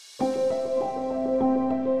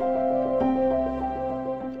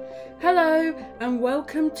and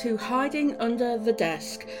welcome to Hiding Under the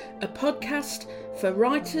Desk, a podcast for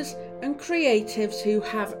writers and creatives who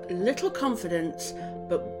have little confidence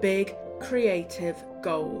but big creative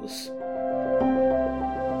goals.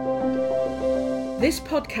 This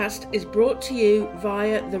podcast is brought to you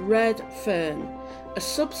via The Red Fern, a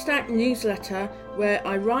Substack newsletter where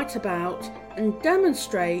I write about and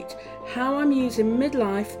demonstrate how I'm using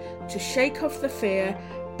midlife to shake off the fear,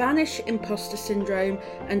 banish imposter syndrome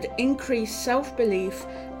and increase self-belief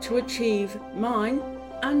to achieve mine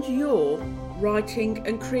and your writing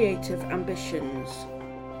and creative ambitions.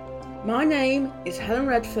 My name is Helen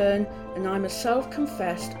Redfern and I'm a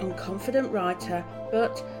self-confessed unconfident writer,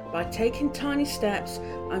 but by taking tiny steps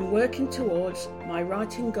I'm working towards my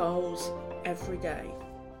writing goals every day.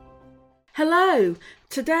 Hello,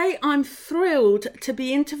 today I'm thrilled to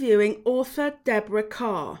be interviewing author Deborah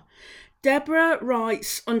Carr. Deborah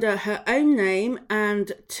writes under her own name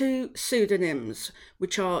and two pseudonyms,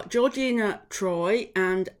 which are Georgina Troy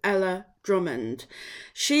and Ella Drummond.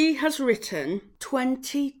 She has written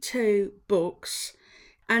 22 books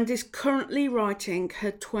and is currently writing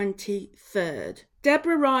her 23rd.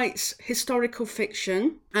 Deborah writes historical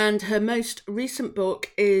fiction, and her most recent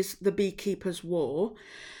book is The Beekeeper's War.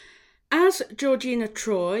 As Georgina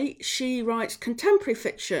Troy, she writes contemporary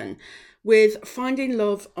fiction, with Finding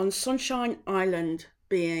Love on Sunshine Island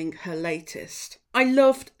being her latest. I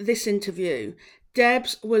loved this interview.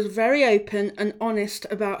 Debs was very open and honest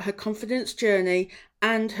about her confidence journey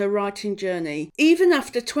and her writing journey. Even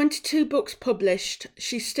after 22 books published,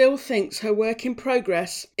 she still thinks her work in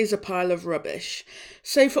progress is a pile of rubbish.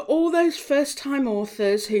 So for all those first-time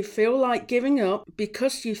authors who feel like giving up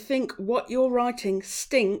because you think what you're writing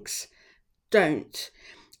stinks, don't.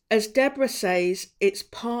 As Deborah says, it's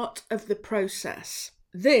part of the process.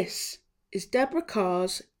 This is Deborah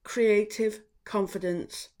Carr's creative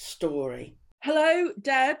confidence story. Hello,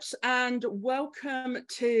 Debs, and welcome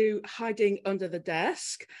to Hiding Under the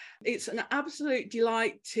Desk. It's an absolute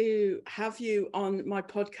delight to have you on my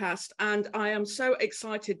podcast, and I am so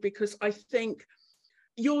excited because I think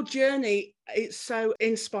your journey is so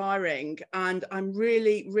inspiring, and I'm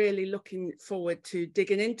really, really looking forward to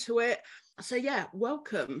digging into it. So yeah,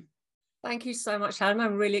 welcome. Thank you so much, Helen.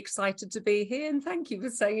 I'm really excited to be here, and thank you for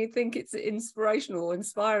saying you think it's inspirational,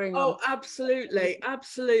 inspiring. Oh, absolutely,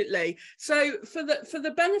 absolutely. So for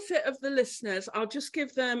the benefit of the listeners, I'll just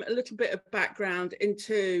give them a little bit of background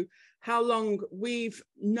into how long we've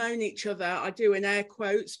known each other. I do in air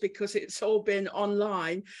quotes because it's all been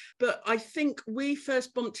online, but I think we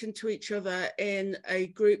first bumped into each other in a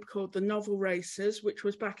group called the Novel Racers, which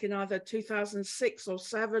was back in either 2006 or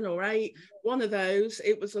 7 or 8, one of those.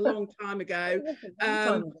 It was a long time ago.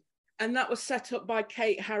 And that was set up by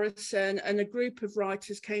Kate Harrison, and a group of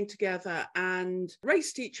writers came together and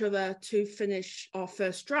raced each other to finish our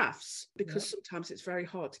first drafts, because sometimes it's very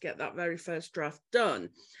hard to get that very first draft done.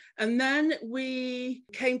 And then we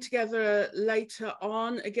came together later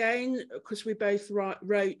on again, because we both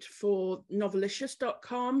wrote for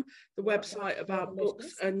Novelicious.com, the website about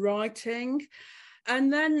books and writing.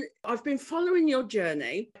 And then I've been following your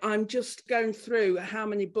journey. I'm just going through how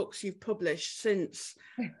many books you've published since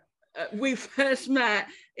we first met.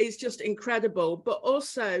 Is just incredible. But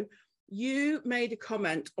also, you made a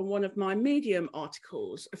comment on one of my Medium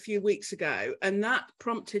articles a few weeks ago, and that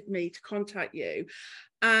prompted me to contact you.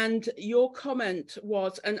 And your comment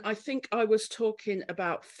was, and I think I was talking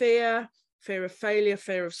about fear of failure,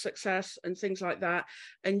 fear of success, and things like that.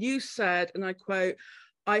 And you said, and I quote,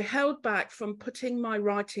 "I held back from putting my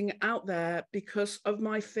writing out there because of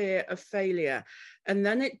my fear of failure. And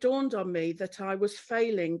then it dawned on me that I was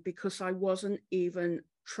failing because I wasn't even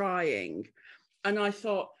trying." And I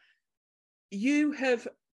thought, you have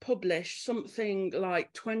published something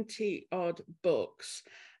like 20 odd books,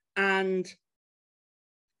 and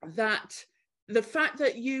that the fact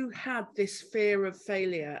that you had this fear of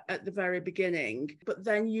failure at the very beginning, but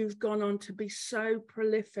then you've gone on to be so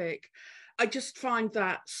prolific, I just find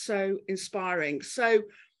that so inspiring. So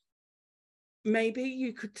maybe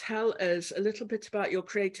you could tell us a little bit about your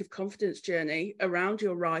creative confidence journey around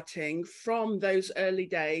your writing from those early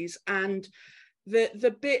days, and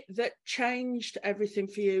the bit that changed everything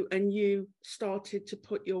for you and you started to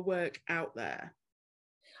put your work out there.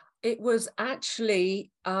 It was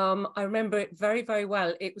actually, I remember it very, very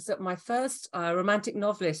well. It was at my first Romantic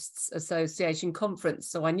Novelists Association conference,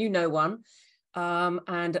 so I knew no one.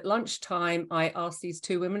 And at lunchtime, I asked these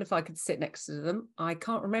two women if I could sit next to them. I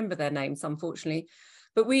can't remember their names, unfortunately,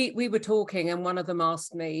 but we were talking, and one of them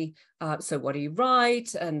asked me, so what do you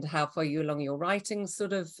write, and how far are you along your writing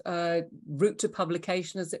sort of route to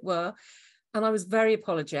publication, as it were. And I was very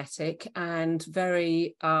apologetic and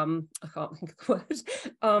very, I can't think of the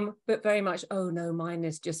word, but very much, oh no, mine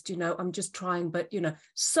is just, I'm just trying, but,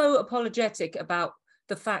 so apologetic about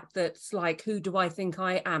the fact that it's like, who do I think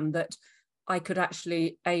I am that I could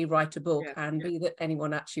actually A, write a book, and B, that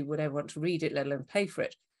anyone actually would ever want to read it, let alone pay for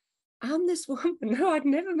it. And this woman, no, I'd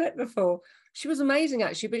never met before. She was amazing,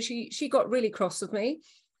 actually, but she got really cross with me.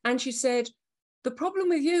 And she said, the problem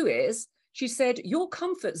with you is, she said, your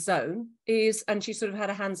comfort zone is, and she sort of had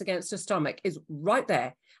her hands against her stomach, is right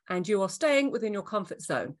there. And you are staying within your comfort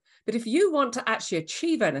zone. But if you want to actually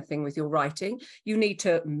achieve anything with your writing, you need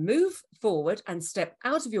to move forward and step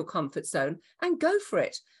out of your comfort zone and go for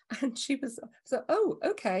it. And she was so, oh,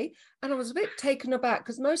 okay. And I was a bit taken aback,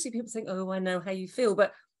 because mostly people think, oh, I know how you feel.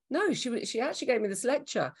 But no, she actually gave me this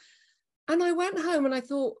lecture. And I went home and I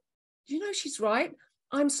thought, she's right.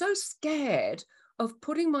 I'm so scared of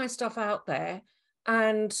putting my stuff out there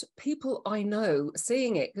and people I know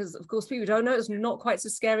seeing it, because of course people don't know, it's not quite so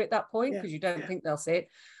scary at that point, because you don't think they'll see it,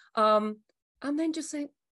 and then just saying,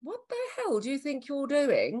 what the hell do you think you're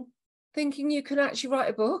doing, thinking you can actually write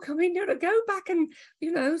a book? I mean, go back and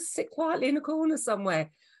sit quietly in a corner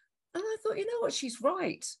somewhere. And I thought, what, she's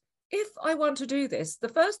right. If I want to do this, the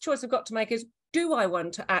first choice I've got to make is, do I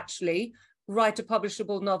want to actually write a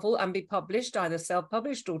publishable novel and be published, either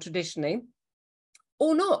self-published or traditionally,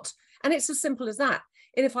 or not? And it's as simple as that.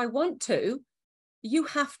 And if I want to, you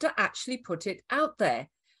have to actually put it out there.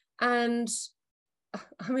 And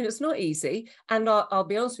I mean, it's not easy. And I'll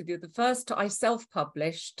be honest with you, the first I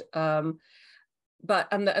self-published, the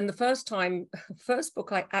first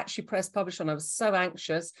book I actually press published on, I was so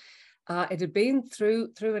anxious. It had been through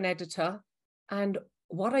an editor. And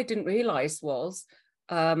what I didn't realize was,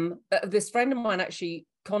 this friend of mine actually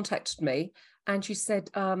contacted me, and she said,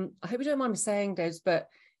 I hope you don't mind me saying, Des, but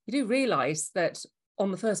you do realize that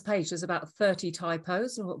on the first page, there's about 30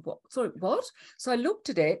 typos. And what? Sorry, what? So I looked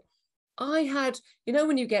at it. I had,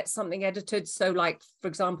 when you get something edited, so like, for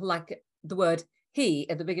example, like the word he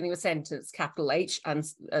at the beginning of a sentence, capital H and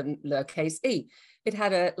lowercase e. It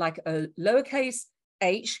had a lowercase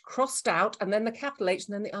H crossed out, and then the capital H,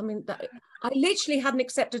 and then I literally hadn't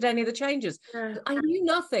accepted any of the changes. I knew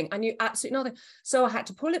nothing. I knew absolutely nothing. So I had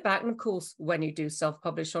to pull it back. And of course, when you do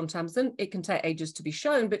self-publish on Amazon, it can take ages to be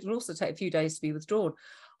shown, but it can also take a few days to be withdrawn.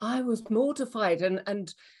 I was mortified,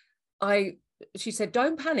 and she said,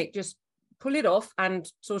 don't panic, just pull it off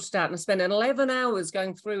and sort it out. And I spent 11 hours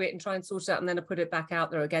going through it and trying to sort it out, and then I put it back out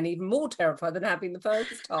there again, even more terrified than I had been the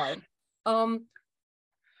first time.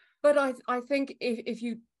 But I think if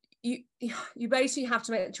you basically have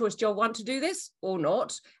to make the choice, do I want to do this or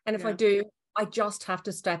not? And if I do, I just have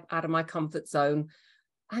to step out of my comfort zone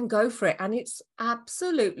and go for it. And it's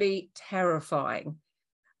absolutely terrifying.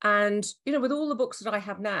 And, with all the books that I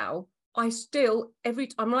have now, I'm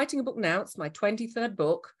writing a book now. It's my 23rd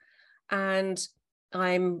book, and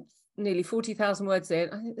I'm nearly 40,000 words in.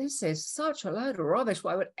 I think this is such a load of rubbish.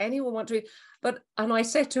 Why would anyone want to read? And I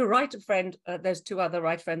said to a writer friend, there's two other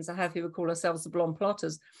writer friends I have who would call ourselves the Blonde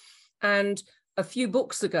Plotters. And a few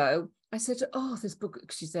books ago, I said, oh, this book,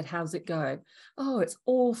 she said, how's it going? Oh, it's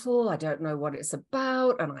awful. I don't know what it's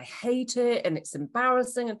about, and I hate it, and it's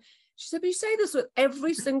embarrassing. And she said, but you say this with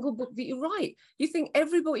every single book that you write. You think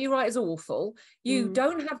every book you write is awful. You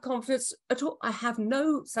don't have confidence at all. I have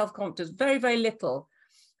no self-confidence, very, very little.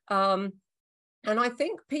 And I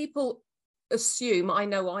think people assume, I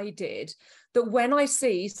know I did, that when I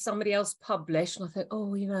see somebody else publish, and I think,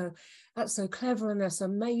 oh, that's so clever and they're so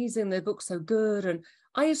amazing, their book's so good, and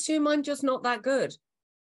I assume I'm just not that good.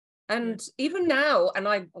 And even now, and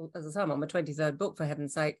as I say, I'm on my 23rd book, for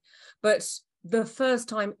heaven's sake, but the first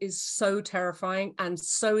time is so terrifying, and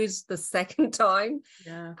so is the second time.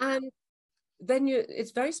 And then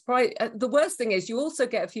it's very surprising. The worst thing is you also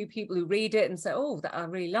get a few people who read it and say, oh, I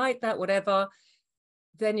really like that, whatever.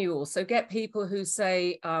 Then you also get people who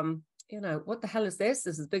say, what the hell is this?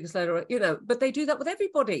 This is the biggest load of, but they do that with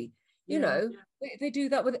everybody. They do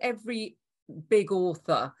that with every big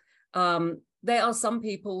author. There are some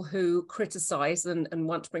people who criticize and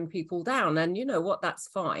want to bring people down, and that's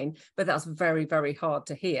fine, but that's very, very hard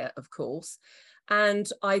to hear, of course. And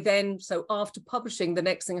so after publishing, the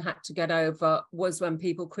next thing I had to get over was when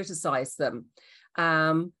people criticized them,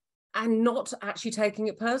 and not actually taking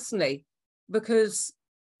it personally, because,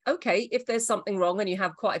 okay, if there's something wrong and you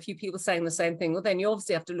have quite a few people saying the same thing, well, then you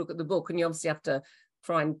obviously have to look at the book, and you obviously have to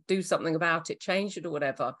try and do something about it, change it or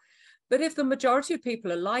whatever. But if the majority of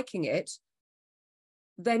people are liking it,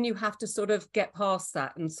 then you have to sort of get past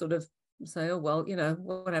that and sort of say, oh, well,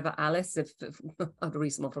 whatever, Alice, if I had a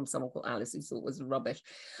recent one from someone called Alice who thought it was rubbish.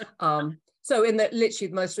 So in literally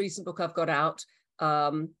the most recent book I've got out,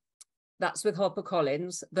 that's with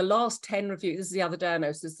HarperCollins. The last 10 reviews, this is the other day I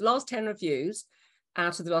noticed this, the last 10 reviews,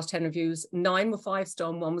 out of the last 10 reviews, 9 were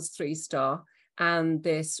 5-star and 1 was 3-star. And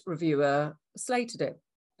this reviewer slated it.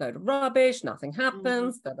 Load of rubbish, nothing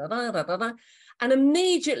happens, da, da, da, da, da, da. And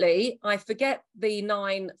immediately I forget the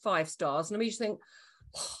 9 5-stars and immediately think,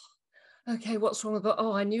 oh, okay, what's wrong with it?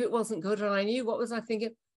 Oh, I knew it wasn't good. And I knew, what was I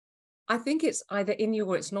thinking? I think it's either in you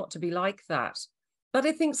or it's not to be like that. But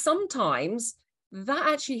I think sometimes that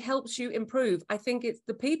actually helps you improve. I think it's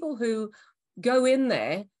the people who go in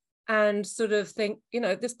there and sort of think, you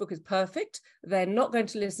know, this book is perfect. They're not going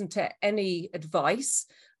to listen to any advice,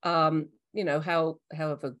 you know,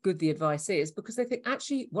 however good the advice is, because they think,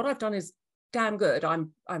 actually, what I've done is damn good.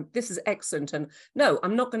 This is excellent. And no,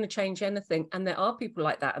 I'm not going to change anything. And there are people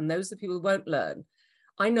like that. And those are people who won't learn.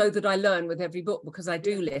 I know that I learn with every book because I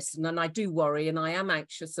do listen and I do worry and I am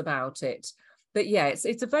anxious about it. But yeah,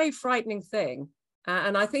 it's a very frightening thing.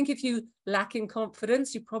 And I think if you lack in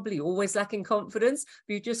confidence, you probably always lack in confidence,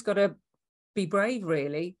 but you just got to be brave,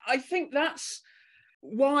 really. I think that's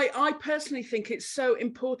why I personally think it's so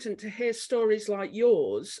important to hear stories like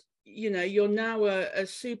yours. You know, you're now a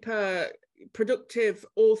super productive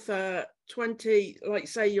author, 20, like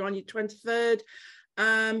say you're on your 23rd.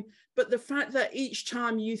 But the fact that each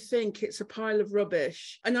time you think it's a pile of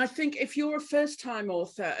rubbish, and I think if you're a first-time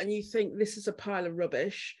author and you think this is a pile of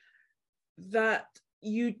rubbish, that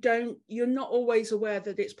you're not always aware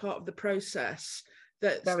that it's part of the process,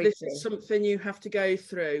 that this is something you have to go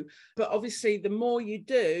through. But obviously the more you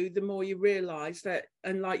do, the more you realize that,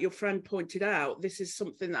 and like your friend pointed out, this is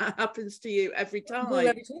something that happens to you every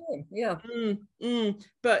time. Yeah.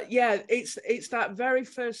 But yeah, it's that very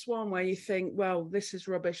first one where you think, well, this is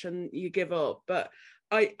rubbish, and you give up. But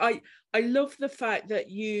I love the fact that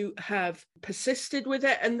you have persisted with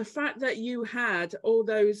it, and the fact that you had all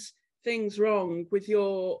those things wrong with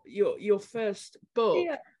your first book.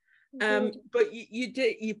 But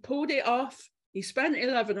you pulled it off, you spent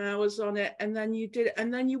 11 hours on it, and then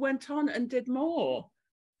you went on and did more.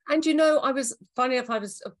 And you know,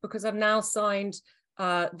 because I've now signed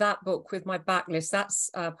that book with my backlist. That's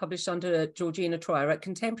published under Georgina Troy. I wrote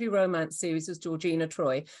contemporary romance series as Georgina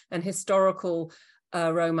Troy, and historical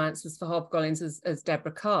romance was for HarperCollins as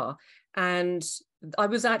Deborah Carr. And I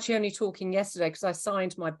was actually only talking yesterday because I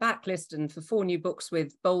signed my backlist and for 4 new books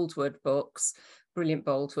with Boldwood Books, brilliant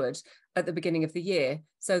Boldwood, at the beginning of the year.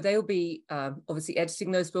 So they'll be obviously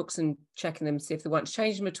editing those books and checking them, see if they want to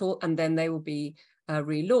change them at all, and then they will be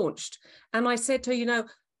relaunched. And I said to her, you know,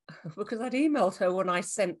 because I'd emailed her when I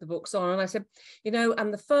sent the books on, and I said, you know,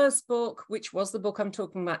 and the first book, which was the book I'm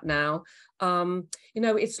talking about now, you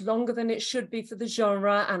know, it's longer than it should be for the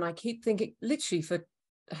genre. And I keep thinking, literally for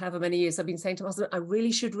however many years, I've been saying to my husband, I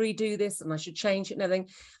really should redo this and I should change it and everything.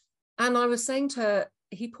 And I was saying to her,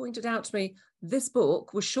 he pointed out to me, this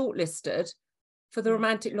book was shortlisted for the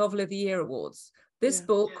Romantic Novel of the Year Awards. This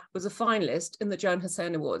book was a finalist in the Joan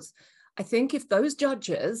Hussein Awards. I think if those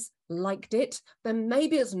judges liked it, then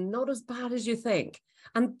maybe it's not as bad as you think.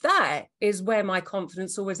 And that is where my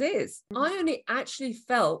confidence always is. I only actually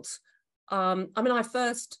felt, I mean, I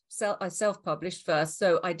self-published first,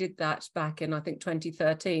 so I did that back in, I think,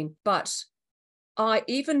 2013. But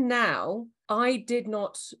even now, I did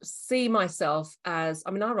not see myself as,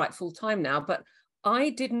 I mean, I write full time now, but I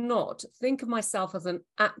did not think of myself as an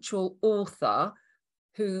actual author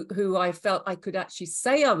who I felt I could actually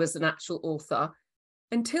say I was an actual author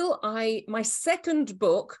until my second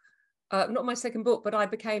book, not my second book, but I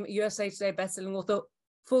became a USA Today bestselling author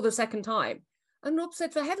for the second time. And Rob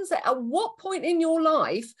said, for heaven's sake, at what point in your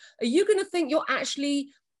life are you going to think you're actually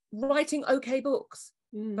writing okay books?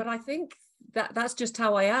 But I think that's just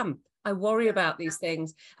how I am. I worry about these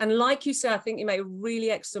things. And like you said, I think you made a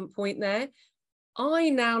really excellent point there. I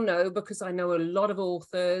now know, because I know a lot of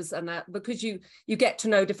authors, and that because you get to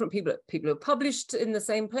know different people who are published in the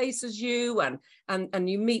same place as you, and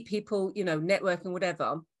you meet people, you know, networking,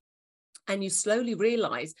 whatever. And you slowly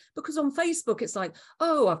realize, because on Facebook, it's like,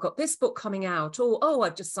 oh, I've got this book coming out, or, oh,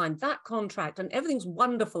 I've just signed that contract, and everything's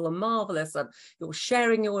wonderful and marvelous, and you're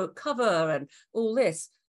sharing your cover and all this.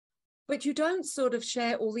 But you don't sort of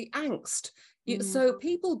share all the angst. So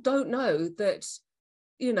people don't know that,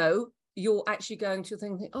 you know, you're actually going to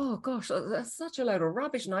think, oh gosh, that's such a load of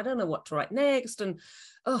rubbish and I don't know what to write next. And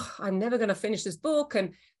oh, I'm never going to finish this book.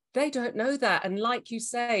 And they don't know that. And like you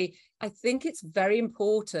say, I think it's very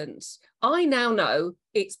important. I now know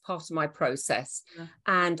it's part of my process.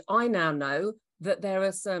 And I now know that there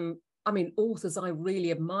are some, I mean, authors I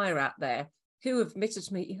really admire out there who have admitted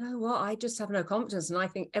to me, you know what, I just have no confidence and I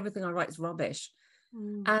think everything I write is rubbish.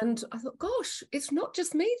 And I thought, gosh, it's not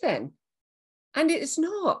just me then. And it's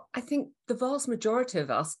not. I think the vast majority of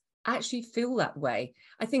us actually feel that way.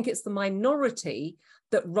 I think it's the minority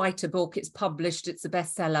that write a book, it's published, it's a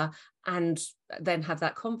bestseller, and then have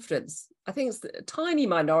that confidence. I think it's a tiny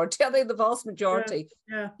minority. I think the vast majority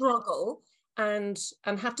struggle and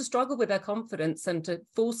have to struggle with their confidence and to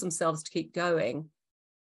force themselves to keep going.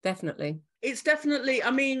 Definitely. It's definitely,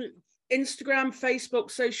 I mean, Instagram,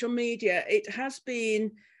 Facebook, social media, it has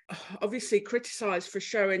been obviously criticised for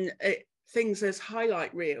showing things as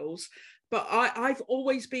highlight reels, but I've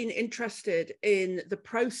always been interested in the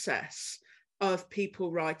process of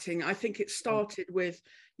people writing. I think it started with,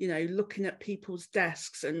 you know, looking at people's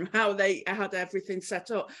desks and how they had everything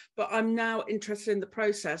set up, but I'm now interested in the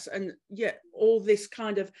process, and yet all this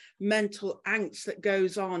kind of mental angst that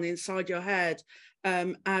goes on inside your head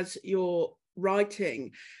as you're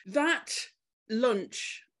writing. That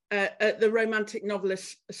lunch at the Romantic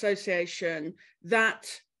Novelists Association,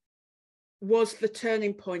 that was the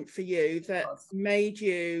turning point for you, that made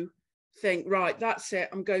you think, right, that's it,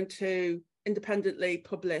 I'm going to independently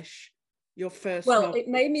publish your first novel. It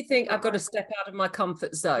made me think I've got to step out of my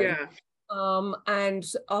comfort zone. And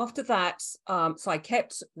after that, so I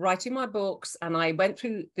kept writing my books, and I went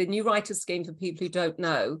through the New Writers Scheme for people who don't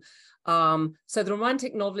know. So the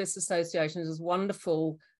Romantic Novelists Association is a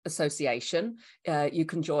wonderful association. You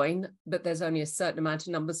can join, but there's only a certain amount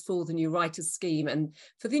of numbers for the New Writers Scheme. And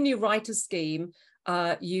for the New Writers Scheme,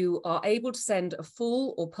 you are able to send a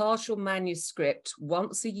full or partial manuscript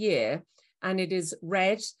once a year, and it is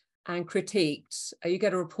read and critiqued. You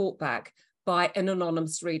get a report back by an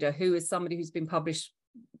anonymous reader who is somebody who's been published,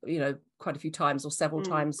 you know, quite a few times or several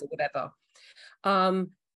times or whatever.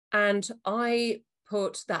 And I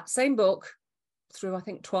put that same book through, I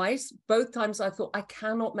think, twice. Both times I thought, I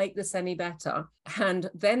cannot make this any better. And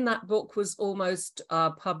then that book was almost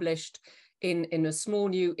published in a small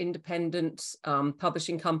new independent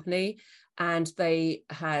publishing company. And they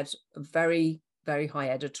had a very, very high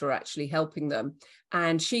editor actually helping them.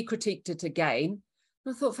 And she critiqued it again.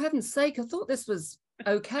 And I thought, for heaven's sake, I thought this was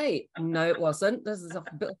okay. No, it wasn't. This is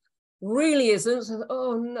really isn't. So,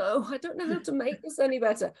 oh no, I don't know how to make this any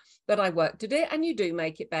better. But I worked at it, and you do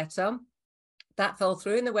make it better. That fell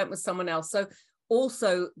through, and they went with someone else. So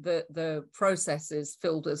also the process is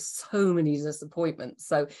filled with so many disappointments.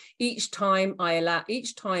 So each time I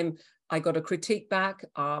got a critique back,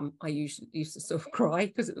 I used to sort of cry,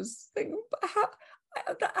 because it was thinking,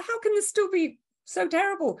 how can this still be so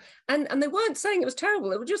terrible? And they weren't saying it was terrible.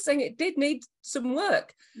 They were just saying it did need some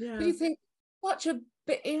work. But you think, such a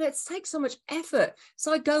bit, you know, it takes so much effort.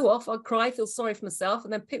 So I go off, I cry, feel sorry for myself,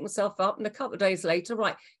 and then pick myself up. And a couple of days later,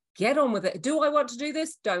 right, get on with it. Do I want to do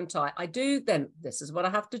this? Don't I? I do. Then this is what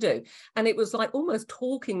I have to do. And it was like almost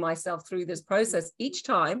talking myself through this process each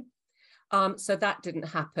time. So that didn't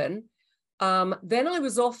happen. Then I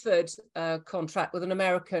was offered a contract with an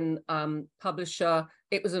American publisher.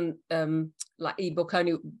 It was an like ebook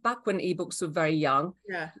only, back when ebooks were very young.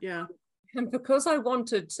 And because I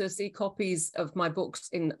wanted to see copies of my books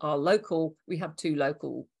in our local, we have a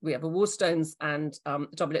Waterstones and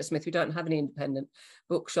W.H. Smith. We don't have any independent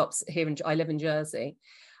bookshops here. I live in Jersey.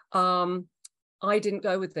 I didn't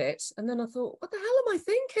go with it. And then I thought, what the hell am I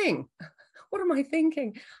thinking? What am I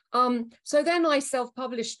thinking? So then I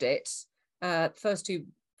self-published it, first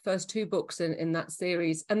two books in that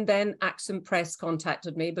series. And then Accent Press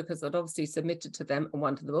contacted me because I'd obviously submitted to them and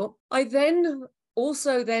wanted the book. I then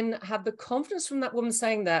also had the confidence from that woman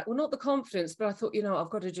saying that, well, not the confidence, but I thought, you know, I've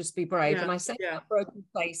got to just be brave. And I sent that Broken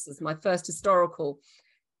Places, my first historical,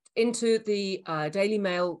 into the Daily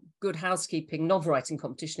Mail Good Housekeeping novel writing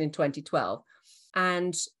competition in 2012.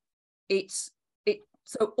 And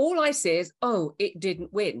so all I say is, oh, it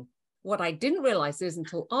didn't win. What I didn't realize is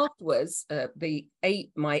until afterwards,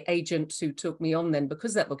 my agent who took me on then,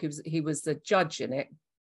 because that book, he was the judge in it.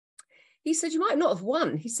 He said, you might not have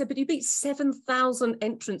won. He said, but you beat 7,000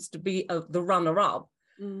 entrants to be the runner-up.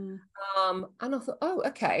 And I thought, oh,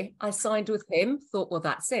 okay. I signed with him, thought, well,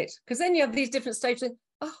 that's it. Because then you have these different stages.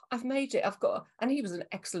 Oh, I've made it. And he was an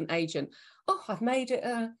excellent agent. Oh, I've made it.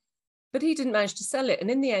 But he didn't manage to sell it.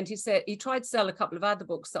 And in the end, he said, he tried to sell a couple of other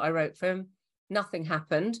books that I wrote for him. Nothing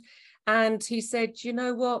happened. And he said, you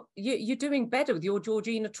know what, you're doing better with your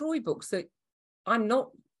Georgina Troy books that I'm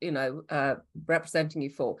not, representing you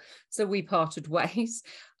for. So we parted ways.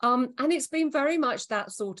 And it's been very much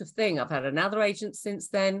that sort of thing. I've had another agent since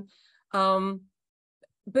then.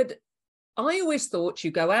 But I always thought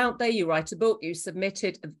you go out there, you write a book, you submit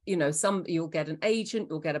it, you know, you'll get an agent,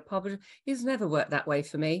 you'll get a publisher. It's never worked that way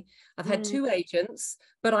for me. I've had 2 agents,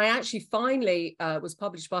 but I actually finally was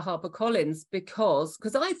published by HarperCollins because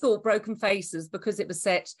I thought Broken Faces, because it was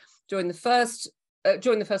set during the First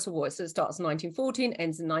World War. So it starts in 1914,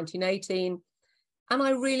 ends in 1918. And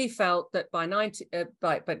I really felt that by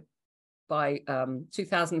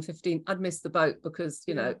 2015, I'd missed the boat because,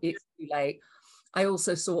 you know, it's too late. I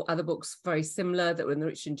also saw other books very similar that were in the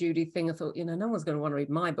Rich and Judy thing. I thought, you know, no one's going to want to read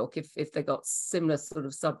my book if they got similar sort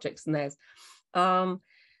of subjects in theirs. And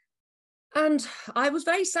I was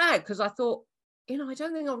very sad because I thought, you know, I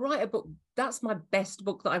don't think I'll write a book. That's my best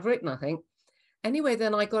book that I've written, I think. Anyway,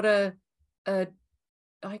 then I got a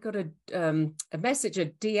message, a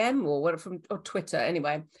DM or Twitter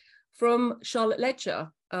anyway, from Charlotte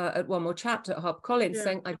Ledger at One More Chapter at HarperCollins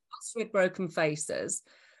saying, I just read Broken Faces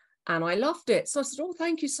and I loved it. So I said, oh,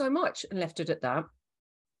 thank you so much, and left it at that.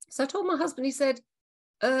 So I told my husband, he said,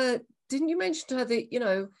 didn't you mention to her that, you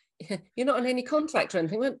know, you're not on any contract or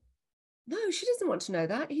anything? I went, no, she doesn't want to know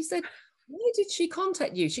that. He said, why did she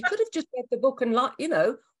contact you? She could have just read the book and, like, you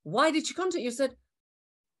know, why did she contact you? I said,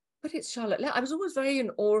 but it's Charlotte Ledger. I was always very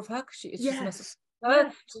in awe of her because she's she's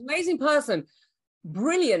an amazing person,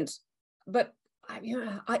 brilliant. But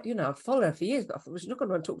I've followed her for years, but I thought, she's not going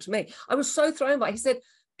to want to talk to me. I was so thrown by it. He said,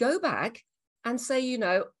 go back and say, you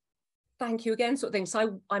know, thank you again, sort of thing.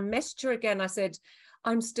 So I messaged her again. I said,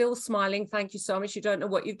 I'm still smiling. Thank you so much. You don't know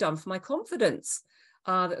what you've done for my confidence.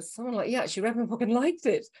 That's someone like, yeah, she read my book and liked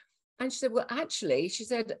it. And she said, well, actually, she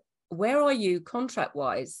said, where are you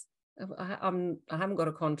contract-wise? I haven't got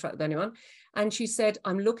a contract with anyone. And she said,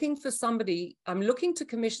 I'm looking to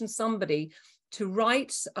commission somebody to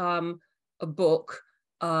write a book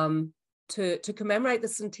to commemorate the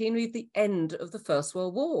centenary of the end of the First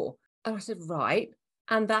World War. And I said, right.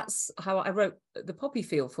 And that's how I wrote The Poppy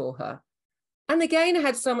Field for her. And again, I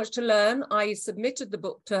had so much to learn. I submitted the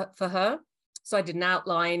book for her. So I did an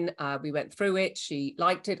outline. We went through it. She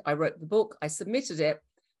liked it. I wrote the book. I submitted it.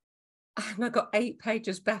 And I got 8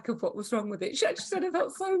 pages back of what was wrong with it. She actually said it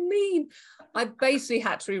felt so mean. I basically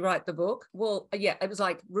had to rewrite the book. Well, yeah, it was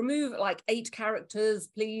like, remove like 8 characters,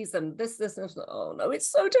 please, and this, and I was like, oh no,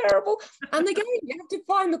 it's so terrible. And again, you have to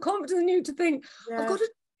find the confidence in you to think, I've got to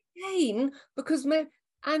do it again, because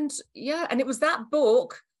and it was that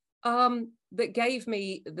book that gave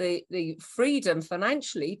me the freedom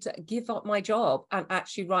financially to give up my job and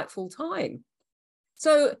actually write full time.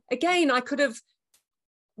 So again, I could have,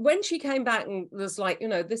 when she came back and was like, you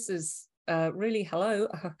know, this is really hello,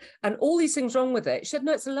 and all these things wrong with it, she said,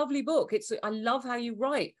 no, it's a lovely book. I love how you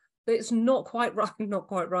write, but it's not quite right. Not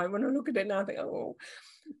quite right. When I look at it now, I think, oh.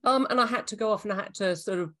 And I had to go off and I had to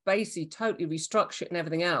sort of basically totally restructure it and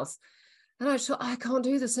everything else. And I thought, I can't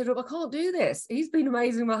do this. I can't do this. He's been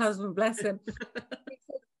amazing, my husband, bless him.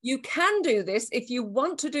 You can do this. If you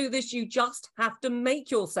want to do this, you just have to make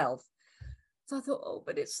yourself. So I thought, oh,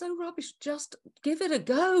 but it's so rubbish. Just give it a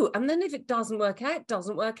go. And then if it doesn't work out, it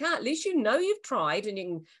doesn't work out. At least you know you've tried and you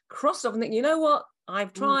can cross off and think, you know what?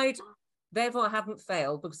 I've tried. Therefore, I haven't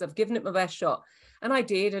failed because I've given it my best shot. And I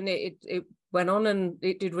did. And it went on and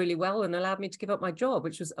it did really well and allowed me to give up my job,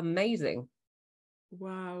 which was amazing.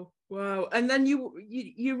 Wow. And then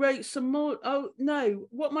you wrote some more. Oh, no.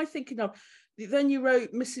 What am I thinking of? Then you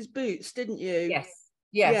wrote Mrs. Boots, didn't you?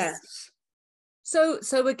 Yes.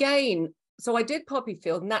 So again, so I did Poppy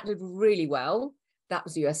Field and that did really well. That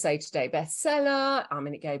was a USA Today bestseller. I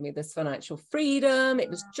mean, it gave me this financial freedom. It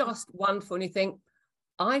was just wonderful. And you think,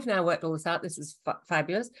 I've now worked all this out. This is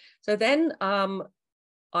fabulous. So then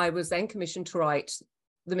I was then commissioned to write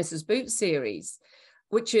the Mrs. Boots series,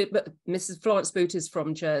 but Mrs. Florence Boot is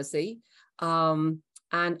from Jersey. And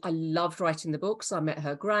I loved writing the books. I met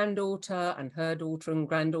her granddaughter and her daughter and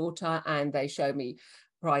granddaughter, and they showed me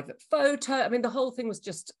private photo. I mean, the whole thing was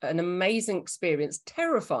just an amazing experience,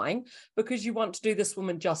 terrifying because you want to do this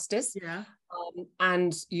woman justice. Yeah.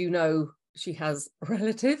 And you know, she has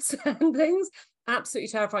relatives and things. Absolutely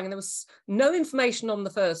terrifying. And there was no information on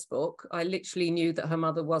the first book. I literally knew that her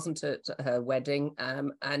mother wasn't at her wedding,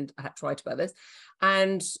 and I had to write about this.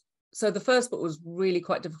 And so the first book was really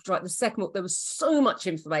quite difficult to write. The second book, there was so much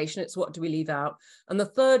information. It's what do we leave out? And the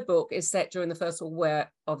third book is set during the First World War,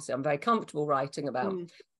 where obviously I'm very comfortable writing about.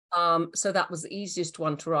 So that was the easiest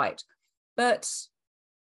one to write. But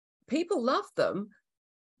people loved them,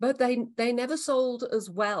 but they never sold as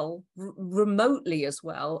well, remotely as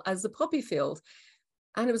well as the Poppy Field.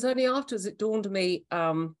 And it was only afterwards it dawned on me,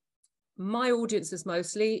 my audience is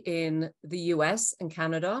mostly in the US and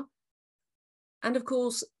Canada. And of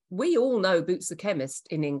course, we all know Boots the Chemist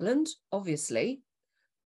in England, obviously.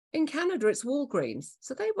 In Canada, it's Walgreens.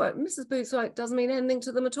 So they weren't, Mrs. Boots like doesn't mean anything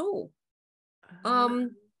to them at all.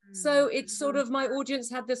 So it's sort of, my audience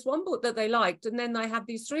had this one book that they liked, and then I had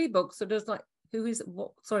these 3 books. So there's like, who is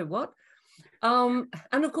what? Sorry, what? And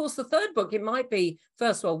of course, the 3rd book, it might be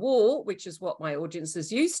First World War, which is what my audience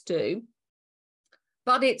is used to,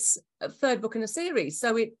 but it's a 3rd book in a series.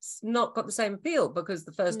 So it's not got the same appeal, because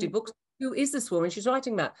the first 2 books, who is this woman she's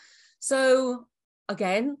writing about? So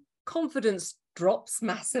again, confidence drops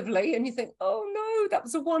massively, and you think, oh no, that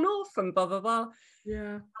was a one-off, and blah, blah, blah.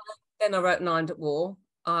 Yeah. Then I wrote Nine at War.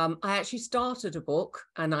 I actually started a book,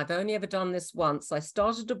 and I've only ever done this once. I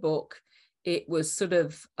started a book. It was sort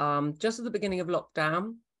of just at the beginning of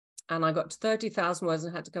lockdown, and I got to 30,000 words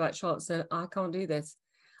and had to go back. Charlotte said, I can't do this.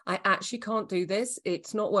 I actually can't do this.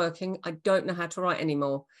 It's not working. I don't know how to write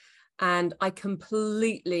anymore. And I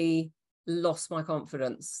completely lost my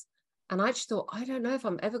confidence. And I actually thought, I don't know if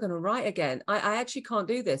I'm ever going to write again. I actually can't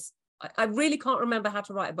do this. I really can't remember how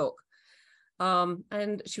to write a book.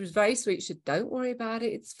 And she was very sweet. She said, don't worry about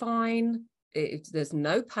it. It's fine. There's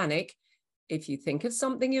no panic. If you think of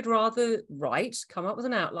something you'd rather write, come up with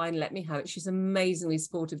an outline, let me have it. She's amazingly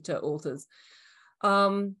supportive to authors.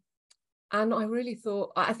 And I really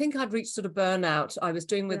thought, I think I'd reached sort of burnout. I was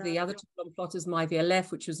doing with the other 2 plotters, My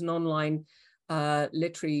VLF, which was an online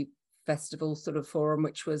literary festival sort of forum,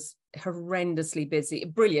 which was horrendously busy,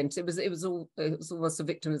 brilliant. It was almost a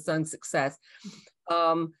victim of its own success.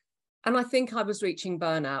 And I think I was reaching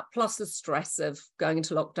burnout, plus the stress of going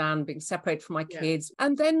into lockdown, being separated from my kids.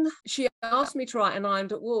 And then she asked me to write An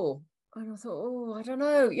Ironed at War. And I thought, oh, I don't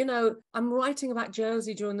know, I'm writing about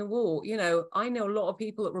Jersey during the war. I know a lot of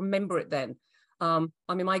people that remember it then. I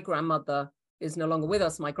mean, my grandmother is no longer with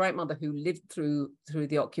us, my great-mother, who lived through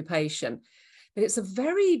the occupation. But it's a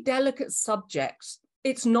very delicate subject.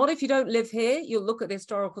 It's not, if you don't live here, you'll look at the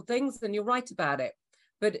historical things and you'll write about it.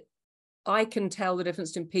 But I can tell the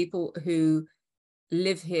difference in people who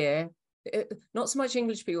live here, not so much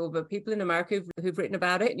English people, but people in America who've written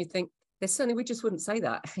about it. And you think, we just wouldn't say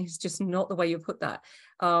that. It's just not the way you put that,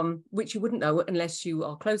 which you wouldn't know unless you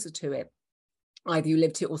are closer to it. Either you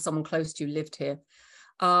lived here or someone close to you lived here.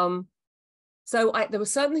 So there were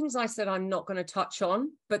certain things I said I'm not going to touch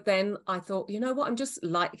on, but then I thought, you know what, I'm just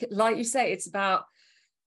like you say, it's about,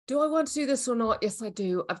 do I want to do this or not? Yes, I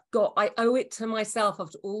do. I owe it to myself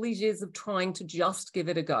after all these years of trying to just give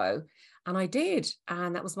it a go. And I did.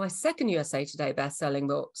 And that was my 2nd USA Today best-selling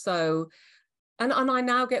book. So, and I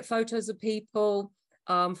now get photos of people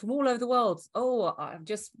from all over the world. Oh, I've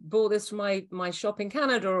just bought this from my shop in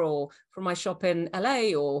Canada, or from my shop in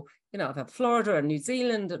LA, or, I've had Florida and New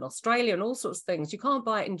Zealand and Australia and all sorts of things. You can't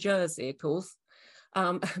buy it in Jersey, of course.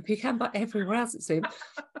 But you can buy it everywhere else, it seems.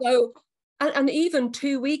 So, and even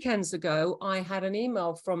 2 weekends ago, I had an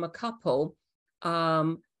email from a couple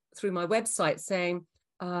through my website saying,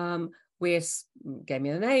 gave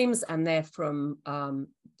me the names, and they're from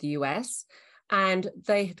the US. And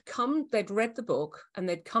they'd read the book, and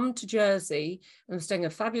they'd come to Jersey and were staying in a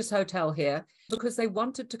fabulous hotel here because they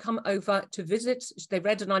wanted to come over to visit. They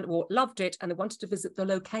read A Night at War, loved it, and they wanted to visit the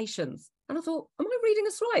locations. And I thought, am I reading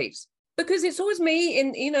this right? Because it's always me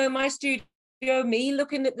in, my studio, me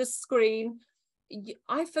looking at the screen.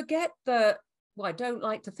 I forget that, I don't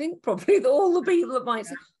like to think probably that all the people that might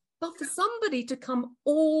say, but for somebody to come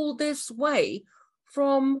all this way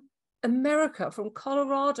from America, from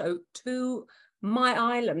Colorado to my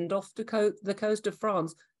island off the coast of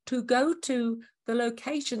France, to go to the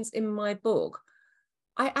locations in my book,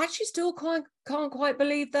 I actually still can't quite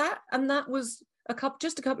believe that. And that was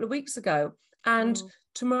just a couple of weeks ago. And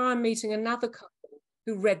tomorrow I'm meeting another couple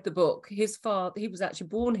who read the book. His father, he was actually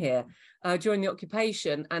born here during the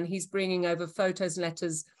occupation, and he's bringing over photos and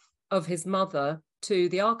letters of his mother to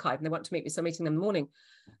the archive, and they want to meet me, so I'm meeting them in the morning.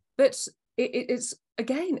 But it's,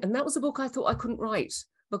 again, and that was a book I thought I couldn't write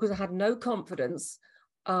because I had no confidence,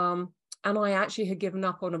 and I actually had given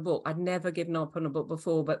up on a book. I'd never given up on a book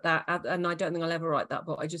before, but and I don't think I'll ever write that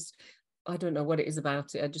book. I don't know what it is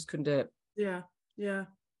about it. I just couldn't do it. Yeah.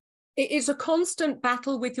 It is a constant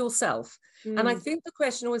battle with yourself. And I think the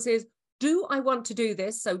question always is, do I want to do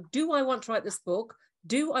this? So do I want to write this book?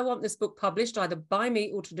 Do I want this book published either by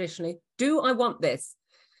me or traditionally? Do I want this?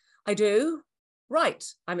 I do. Right.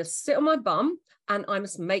 I must sit on my bum and I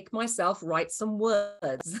must make myself write some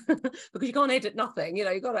words because you can't edit nothing.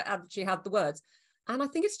 You've got to actually have the words. And I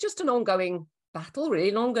think it's just an ongoing battle, really,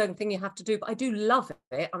 an ongoing thing you have to do. But I do love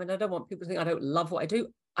it. I mean, I don't want people to think I don't love what I do.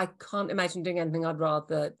 I can't imagine doing anything I'd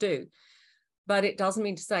rather do. But it doesn't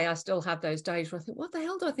mean to say I still have those days where I think, what the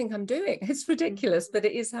hell do I think I'm doing? It's ridiculous, but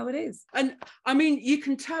it is how it is. And I mean, you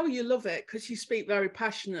can tell you love it because you speak very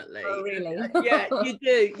passionately. Oh, really? Yeah, you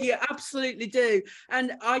do. You absolutely do.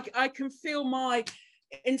 And I can feel my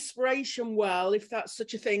inspiration well, if that's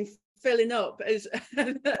such a thing, filling up as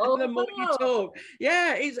the more you talk.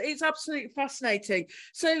 Yeah, it's absolutely fascinating.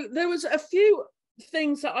 So there was a few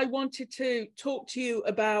things that I wanted to talk to you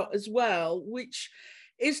about as well, which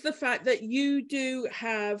is the fact that you do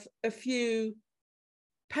have a few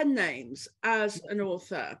pen names as an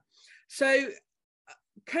author. So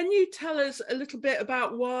can you tell us a little bit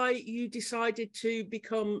about why you decided to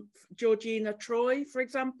become Georgina Troy, for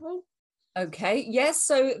example? Okay, yes,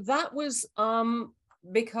 so that was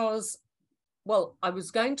because, well, I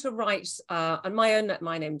was going to write, and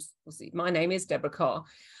my name is Deborah Carr.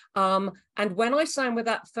 And when I signed with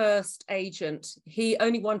that first agent, he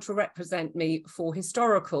only wanted to represent me for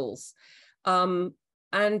historicals.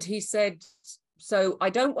 And he said, so I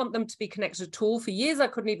don't want them to be connected at all. For years, I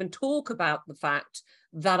couldn't even talk about the fact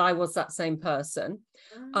that I was that same person.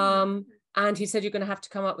 And he said, you're going to have to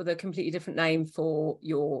come up with a completely different name for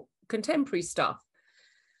your contemporary stuff.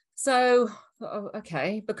 So,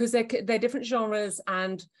 okay, because they're different genres,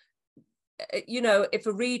 and you know, if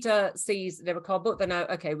a reader sees the Deborah Carr book, they know,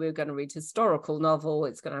 okay, we're going to read historical novel,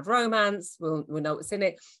 it's going to have romance, we'll know what's in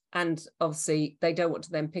it. And obviously they don't want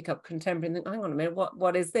to then pick up contemporary and think, hang on a minute,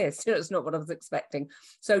 what is this? You know, it's not what I was expecting.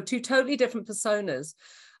 So two totally different personas.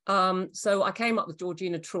 So I came up with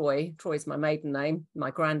Georgina Troy. Troy's my maiden name. My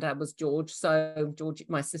granddad was George. So George,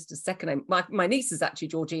 my sister's second name. My niece is actually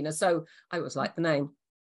Georgina. So I always liked the name.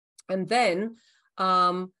 And then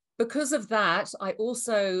because of that, I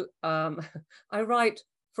also I write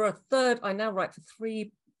for a third. I now write for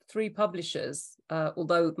three publishers.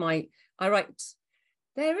 Although I write,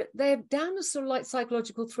 they're down as sort of like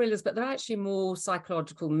psychological thrillers, but they're actually more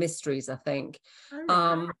psychological mysteries, I think.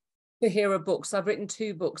 Oh, for Hera Books, I've written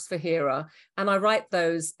 2 books for Hera, and I write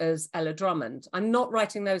those as Ella Drummond. I'm not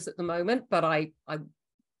writing those at the moment, but I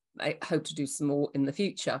hope to do some more in the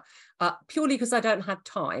future, purely because I don't have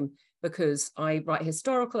time, because I write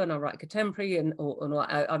historical and I write contemporary, and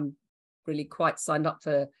I'm really quite signed up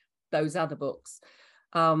for those other books.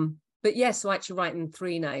 But yes, so I actually write in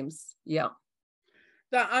 3 names. Yeah.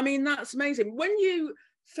 I mean, that's amazing. When you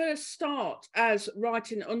first start as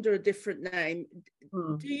writing under a different name,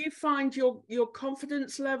 do you find your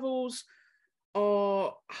confidence levels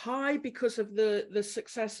are high because of the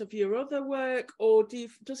success of your other work, or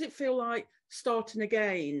does it feel like starting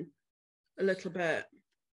again a little bit?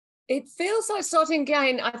 It feels like starting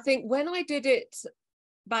again. I think when I did it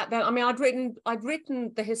back then, I mean, I'd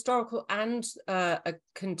written the historical and a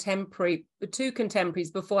contemporary, 2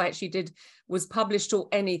 contemporaries before I actually was published or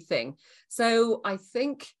anything. So I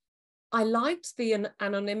think I liked the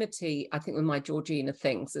anonymity, I think, with my Georgina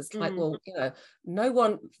things. It's like, well, you know, no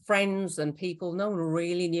one, friends and people, no one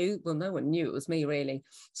really knew. Well, no one knew it was me, really.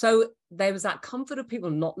 So there was that comfort of people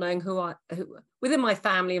not knowing who within my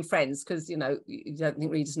family and friends, because, you know, you don't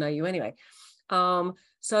think readers know you anyway.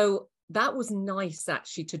 So that was nice,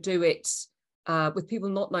 actually, to do it with people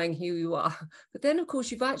not knowing who you are. But then, of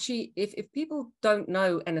course, you've actually, if people don't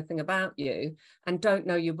know anything about you and don't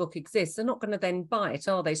know your book exists, they're not going to then buy it,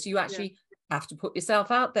 are they? So you actually have to put yourself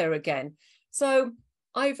out there again. So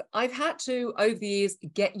I've had to, over the years,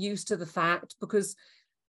 get used to the fact, because,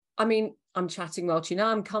 I mean, I'm chatting well to you now,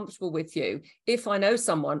 I'm comfortable with you. If I know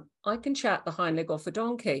someone, I can chat the hind leg off a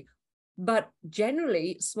donkey. But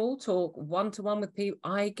generally, small talk, one-to-one with people,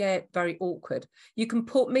 I get very awkward. You can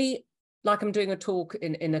put me, like I'm doing a talk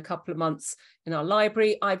in a couple of months in our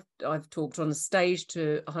library. I've talked on a stage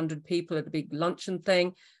to 100 people at a big luncheon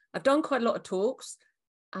thing. I've done quite a lot of talks,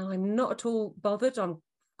 and I'm not at all bothered.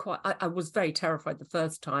 I was very terrified the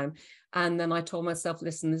first time. And then I told myself,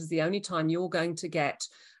 listen, this is the only time you're going to get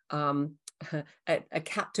a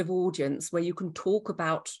captive audience where you can talk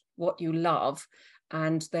about what you love,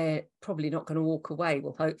 and they're probably not going to walk away,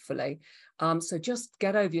 well, hopefully. So just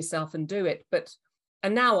get over yourself and do it.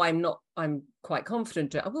 And now I'm quite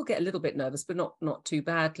confident. I will get a little bit nervous, but not too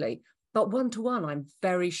badly. But one-to-one, I'm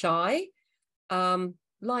very shy.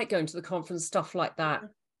 Like going to the conference, stuff like that.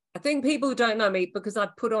 I think people who don't know me, because I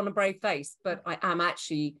put on a brave face, but I am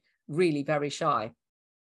actually really very shy.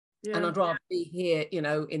 Yeah. And I'd rather be here, you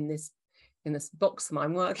know, in this box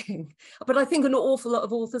I'm working. But I think an awful lot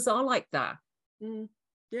of authors are like that.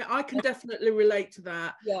 Yeah, I can definitely relate to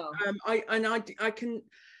that. Yeah. I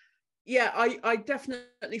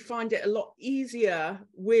definitely find it a lot easier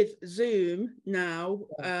with Zoom now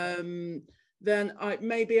than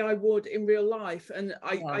maybe I would in real life. And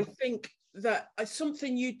I think that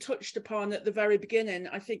something you touched upon at the very beginning.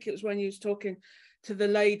 I think it was when you was talking to the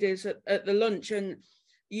ladies at the lunch, and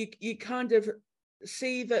you kind of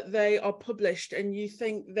see that they are published and you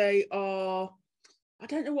think they are, I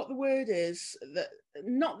don't know what the word is, that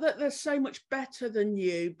not that they're so much better than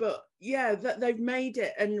you, but yeah, that they've made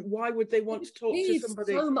it, and why would they want to talk to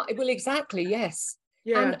somebody so much? Well, exactly, yes.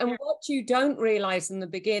 Yeah. And what you don't realize in the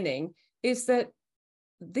beginning is that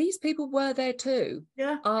these people were there too.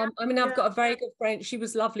 Yeah. I mean, I've got a very good friend. She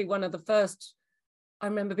was lovely. One of the first, I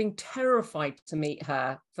remember being terrified to meet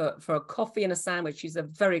her for a coffee and a sandwich. She's a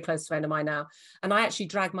very close friend of mine now. And I actually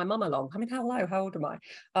dragged my mum along. I mean, how old am I?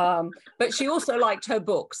 But she also liked her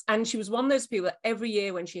books. And she was one of those people that every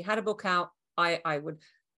year when she had a book out, I would,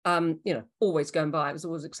 always go and buy. I was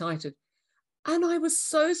always excited. And I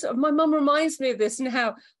was my mum reminds me of this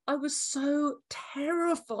now. I was so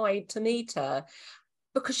terrified to meet her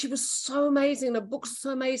because she was so amazing. The books are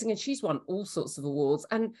so amazing. And she's won all sorts of awards.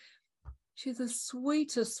 And she's the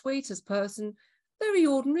sweetest person, very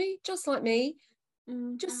ordinary, just like me,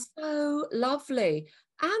 just so lovely.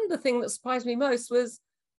 And the thing that surprised me most was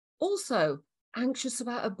also anxious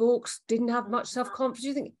about her books, didn't have much self-confidence.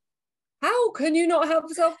 You think, how can you not have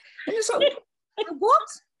self? And it's like, what?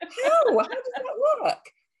 How does that work?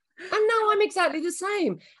 And now I'm exactly the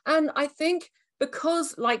same. And I think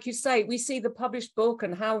because, like you say, we see the published book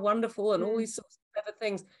and how wonderful and all these sorts of clever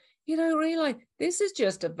things, you don't realize this is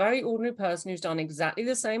just a very ordinary person who's done exactly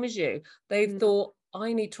the same as you. They've thought,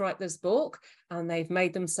 I need to write this book, and they've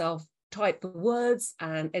made themselves type the words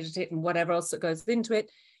and edit it and whatever else that goes into it.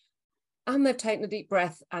 And they've taken a deep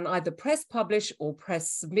breath and either press publish or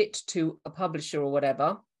press submit to a publisher or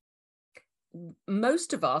whatever.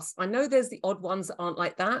 Most of us, I know there's the odd ones that aren't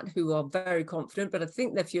like that, who are very confident, but I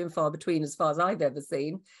think they're few and far between as far as I've ever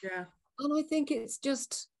seen. Yeah. And I think it's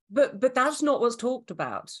just, but that's not what's talked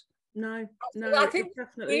about. No, I think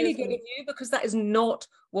it's really good of you, because that is not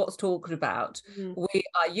what's talked about. We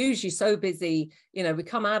are usually so busy, we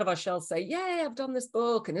come out of our shells, say, yeah, I've done this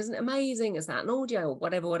book, and isn't it amazing? Is that an audio or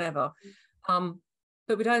whatever?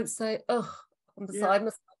 But we don't say, oh, I'm beside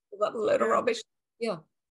myself, that was a load of rubbish. Yeah.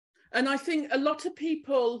 And I think a lot of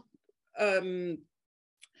people that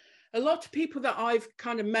I've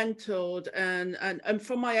kind of mentored and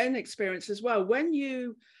from my own experience as well, when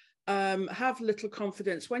you have little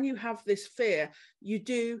confidence, when you have this fear, you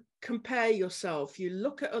do compare yourself. You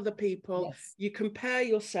look at other people, you compare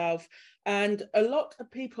yourself. And a lot of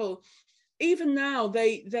people, even now,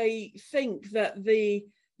 they think that the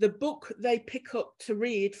book they pick up to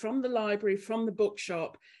read from the library, from the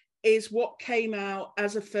bookshop, is what came out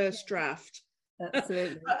as a first draft.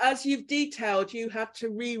 Absolutely. As you've detailed, you had to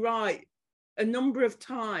rewrite a number of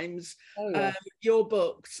times your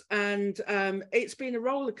books, and it's been a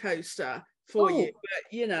roller coaster for you, but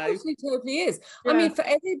it totally is. I mean, for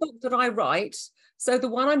every book that I write, so the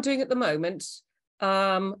one I'm doing at the moment,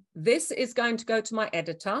 this is going to go to my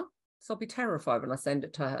editor, so I'll be terrified when I send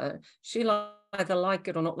it to her. She'll either like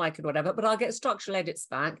it or not like it or whatever, but I'll get structural edits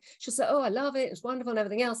back. She'll say, oh, I love it, it's wonderful and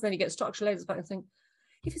everything else, and then you get structural edits back and think,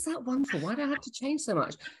 if it's that wonderful, why do I have to change so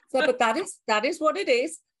much? So, but that is what it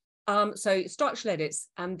is. So structural edits,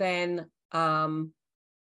 and then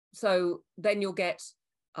so then you'll get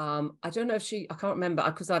I don't know if I can't remember,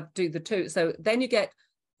 because I do the two. So then you get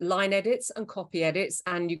line edits and copy edits,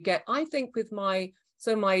 and you get, I think with my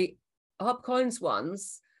HarperCollins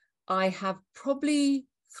ones, I have probably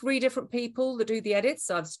 3 different people that do the edits.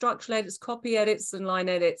 So I have structural edits, copy edits, and line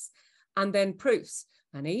edits, and then proofs.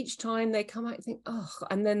 And each time they come out, you think, oh,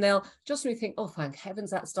 and then they'll just really think, oh, thank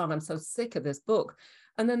heavens that's done. I'm so sick of this book.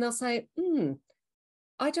 And then they'll say,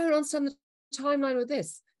 I don't understand the timeline with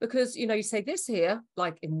this, because, you say this here,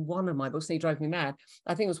 like in one of my books, and he drove me mad.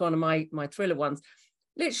 I think it was one of my thriller ones.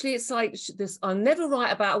 Literally, it's like this, I'll never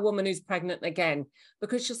write about a woman who's pregnant again,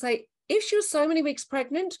 because she'll say, if she was so many weeks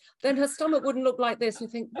pregnant, then her stomach wouldn't look like this. You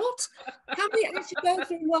think, what? Can we actually go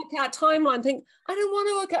through and work out a timeline? Think, I don't want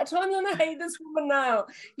to work out a timeline. I hate this woman now.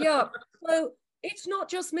 Yeah. So it's not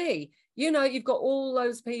just me. You've got all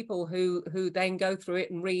those people who then go through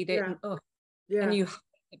it and read it, and you have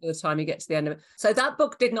it by the time you get to the end of it. So that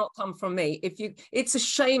book did not come from me. It's a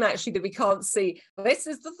shame actually that we can't see, this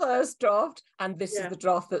is the first draft and this is the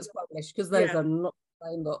draft that's published, because those are not the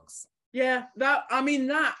same books. Yeah, that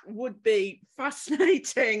would be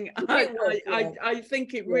fascinating. I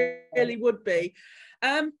think it really would be.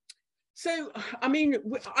 So, I mean,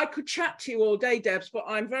 I could chat to you all day, Debs, but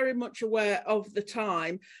I'm very much aware of the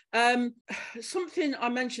time. Something I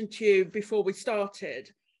mentioned to you before we started,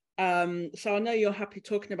 So I know you're happy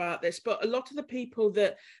talking about this, but a lot of the people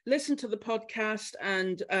that listen to the podcast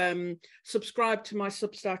and subscribe to my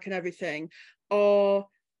Substack and everything are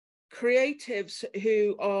creatives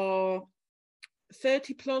who are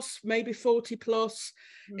 30 plus, maybe 40 plus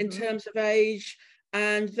in terms of age,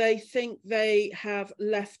 and they think they have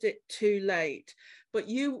left it too late. But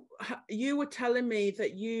you were telling me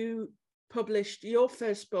that you published your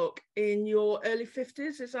first book in your early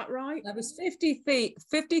 50s, is that right? I was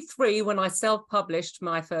 53 when I self-published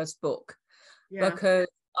my first book, because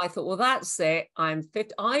I thought, well, that's it. I'm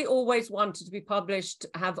 50. I always wanted to be published,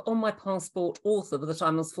 have on my passport author by the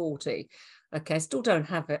time I was 40. Okay, still don't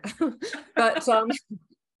have it, but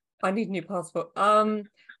I need a new passport.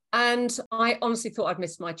 And I honestly thought I'd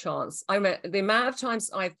missed my chance. I mean, the amount of times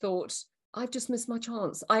I thought, I've just missed my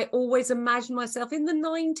chance. I always imagined myself in the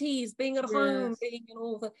 90s, being at home, being in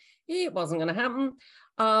all the, it wasn't going to happen.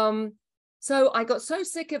 So I got so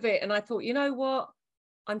sick of it. And I thought, you know what?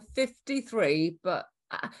 I'm 53, but,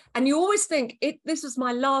 and you always think this was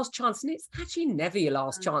my last chance. And it's actually never your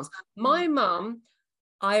last chance. My mum,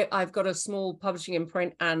 I've got a small publishing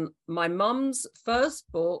imprint, and my mum's first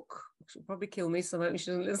book, she'll probably kill me, so I hope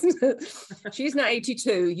she doesn't listen to it. She's now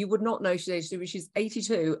 82. You would not know she's 82, but she's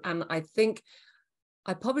 82. And I think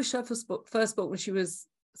I published her first book when she was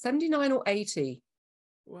 79 or 80.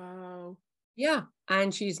 Wow. Yeah.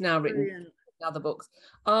 And she's now written other books.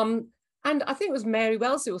 And I think it was Mary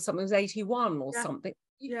Wellesley or something, it was 81 or something.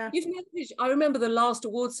 Yeah. I remember the last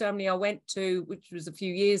award ceremony I went to, which was a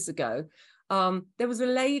few years ago. There was a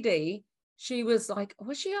lady, she was like,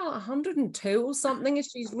 was she 102 or something? And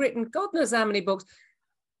she's written God knows how many books.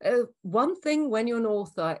 One thing when you're an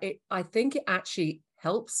author, I think it actually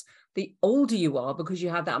helps the older you are, because you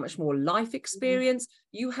have that much more life experience.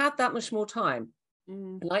 You have that much more time.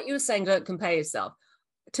 Like you were saying, don't compare yourself.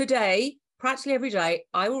 Today, practically every day,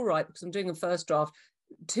 I will write, because I'm doing a first draft,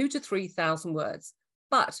 2,000 to 3,000 words.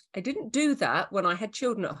 But I didn't do that when I had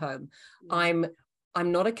children at home.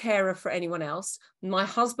 I'm not a carer for anyone else. My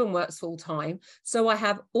husband works full time. So I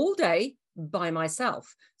have all day by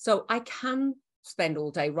myself. So I can spend all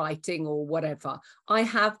day writing or whatever. I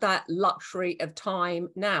have that luxury of time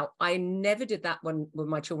now. I never did that when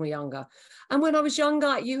my children were younger. And when I was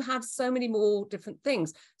younger, you have so many more different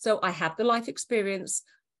things. So I have the life experience.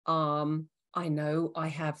 I know I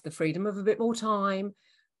have the freedom of a bit more time.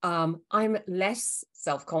 I'm less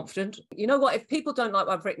self-confident. You know what? If people don't like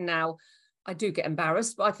what I've written now, I do get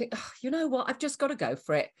embarrassed, but I think, oh, you know what? I've just got to go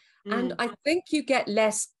for it. And I think you get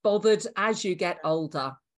less bothered as you get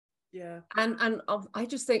older. Yeah. And I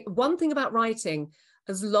just think one thing about writing,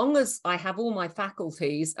 as long as I have all my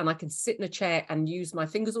faculties and I can sit in a chair and use my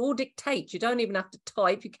fingers or dictate, you don't even have to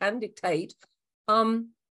type, you can dictate.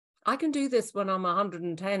 I can do this when I'm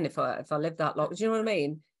 110 if I live that long. Do you know what I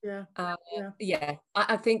mean? Yeah.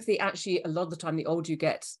 I think actually a lot of the time, the older you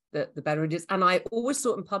get, the better it is. And I always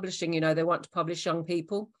thought in publishing, they want to publish young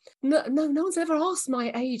people. No one's ever asked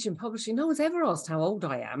my age in publishing. No one's ever asked how old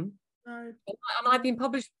I am. No. And I've been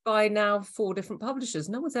published by now 4 different publishers.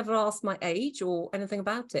 No one's ever asked my age or anything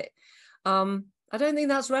about it. I don't think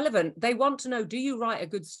that's relevant. They want to know, do you write a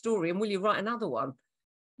good story, and will you write another one?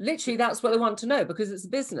 Literally, that's what they want to know, because it's a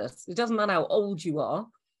business. It doesn't matter how old you are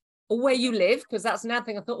or where you live, because that's another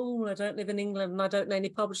thing. I thought, oh, I don't live in England and I don't know any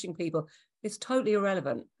publishing people. It's totally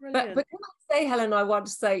irrelevant. But can I say, Helen, I want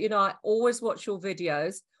to say, I always watch your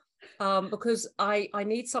videos because I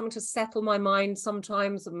need something to settle my mind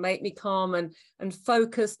sometimes and make me calm and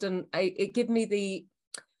focused, and it gives me the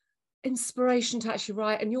inspiration to actually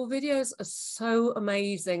write. And your videos are so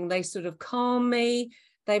amazing. They sort of calm me.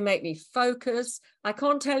 They make me focus. I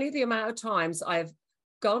can't tell you the amount of times I've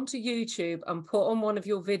gone to YouTube and put on one of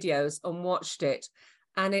your videos and watched it,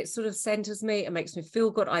 and it sort of centers me and makes me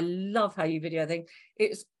feel good. I love how you video things.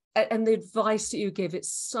 And the advice that you give,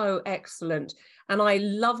 it's so excellent. And I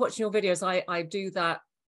love watching your videos. I do that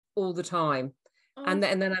all the time. And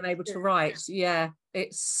then I'm able to write. Yeah,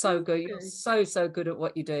 it's so good. You're so good at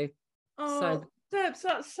what you do. Oh, Debs,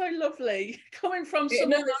 that's so lovely. Coming from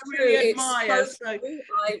someone I really admire.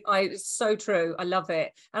 It's so true. I love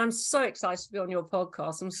it. And I'm so excited to be on your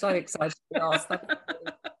podcast. I'm so excited to be asked.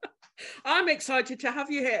 I'm excited to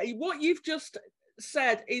have you here. What you've just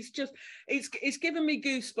said is just, it's given me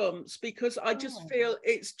goosebumps, because I just feel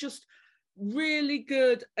it's just really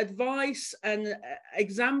good advice and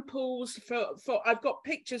examples for I've got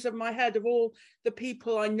pictures in my head of all the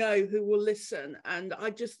people I know who will listen, and I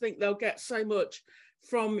just think they'll get so much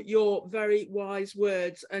from your very wise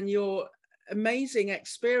words and your amazing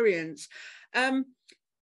experience.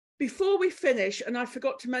 Before we finish, and I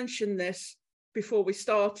forgot to mention this, before we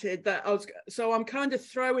started that so I'm kind of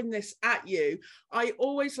throwing this at you. I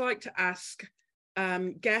always like to ask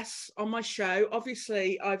guests on my show.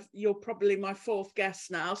 Obviously, you're probably my fourth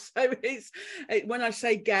guest now, so when I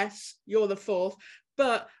say guests, you're the fourth.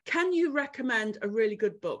 But can you recommend a really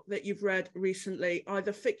good book that you've read recently,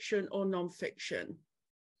 either fiction or non-fiction?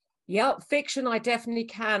 Yeah, fiction, I definitely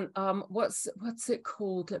can. What's it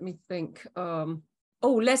called? Let me think.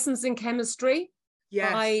 Lessons in Chemistry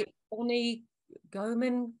by Bonnie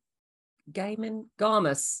Garmus.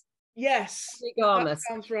 Yes, Garmus. that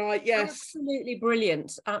sounds right. Yes, absolutely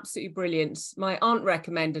brilliant. Absolutely brilliant. My aunt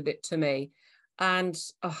recommended it to me, and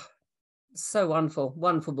so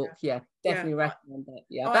wonderful book. Yeah, definitely recommend it.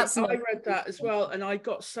 Yeah, I read that as well, and I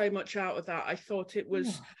got so much out of that. I thought it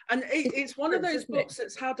was, and it's one of those books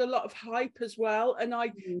that's had a lot of hype as well, and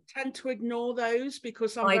I tend to ignore those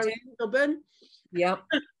because I'm very stubborn. Yeah.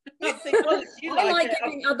 I think, well, I like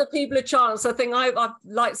giving other people a chance. I think I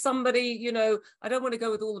like somebody, I don't want to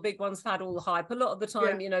go with all the big ones who've had all the hype. A lot of the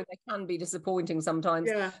time, they can be disappointing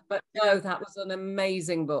sometimes. Yeah. But no, that was an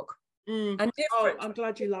amazing book. And different. I'm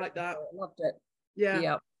glad you like that. I loved it.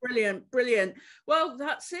 Yeah. Brilliant. Well,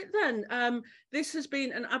 that's it then. This has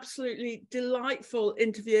been an absolutely delightful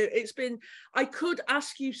interview. I could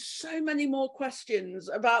ask you so many more questions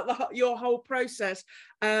about your whole process.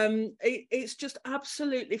 It's just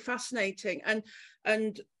absolutely fascinating.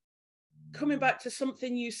 And coming back to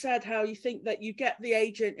something you said, how you think that you get the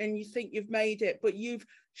agent and you think you've made it, but you've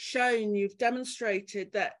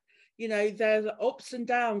demonstrated that, there's ups and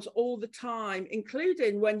downs all the time,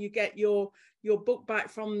 including when you get your book back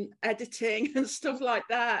from editing and stuff like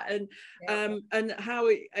that, and how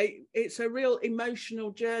it's a real emotional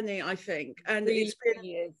journey, I think. And it's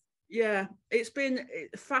been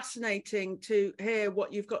fascinating to hear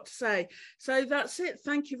what you've got to say. So that's it.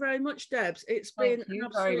 Thank you very much, Debs. It's been an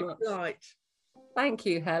absolute delight. Thank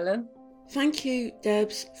you, Helen. Thank you,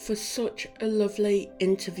 Debs, for such a lovely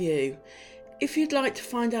interview. If you'd like to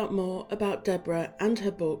find out more about Deborah and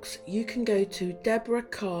her books, you can go to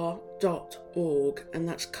deborahcarr.org, and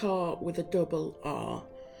that's Carr with a double R.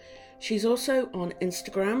 She's also on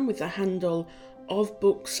Instagram with the handle of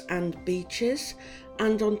Books and Beaches,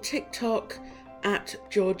 and on TikTok at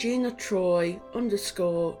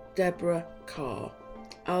GeorginaTroy_Deborah Carr.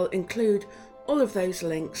 I'll include all of those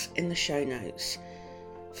links in the show notes.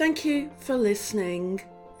 Thank you for listening.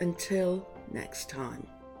 Until next time.